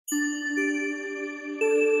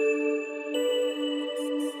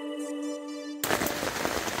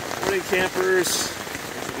campers.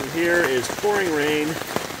 As you can hear, is pouring rain.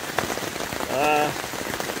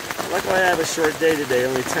 Luckily I have a short day today,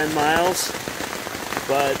 only 10 miles,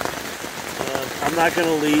 but I'm not going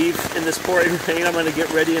to leave in this pouring rain. I'm going to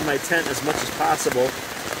get ready in my tent as much as possible.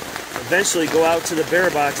 Eventually go out to the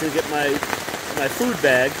bear box and get my food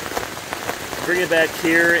bag, bring it back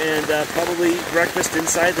here, and probably breakfast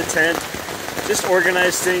inside the tent. Just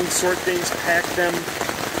organize things, sort things, pack them,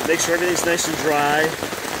 make sure everything's nice and dry.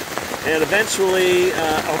 And eventually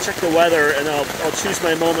I'll check the weather and I'll choose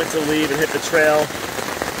my moment to leave and hit the trail.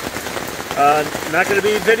 Not going to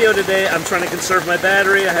be video today. I'm trying to conserve my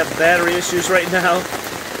battery. I have battery issues right now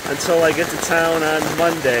until I get to town on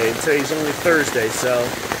Monday. And today's only Thursday, so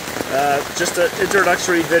just an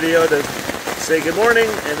introductory video to say good morning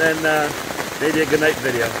and then maybe a good night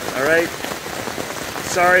video. All right.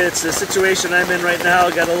 Sorry, it's the situation I'm in right now.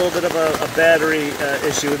 I got a little bit of a battery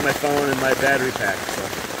issue with my phone and my battery pack.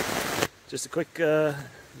 So just a quick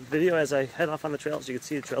video as I head off on the trail. As you can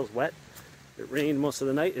see, the trail's wet. It rained most of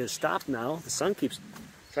the night. It has stopped now. The sun keeps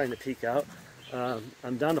trying to peek out.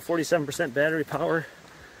 I'm down to 47% battery power.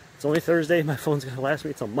 It's only Thursday. My phone's going to last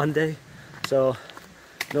me until Monday. So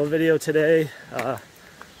no video today.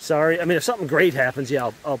 Sorry. I mean, if something great happens,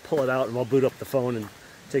 yeah, I'll pull it out and I'll boot up the phone and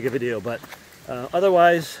take a video. But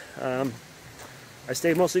otherwise, I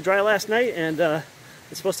stayed mostly dry last night, and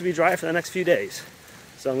it's supposed to be dry for the next few days.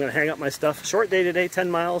 So I'm going to hang up my stuff. Short day today,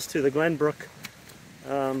 10 miles to the Glen Brook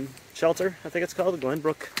shelter, I think it's called, the Glen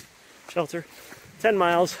Brook shelter. 10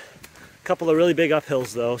 miles, a couple of really big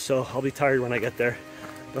uphills though, so I'll be tired when I get there.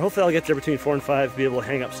 But hopefully I'll get there between 4 and 5, be able to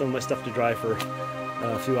hang up some of my stuff to dry for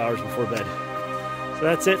a few hours before bed. So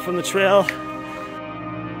that's it from the trail.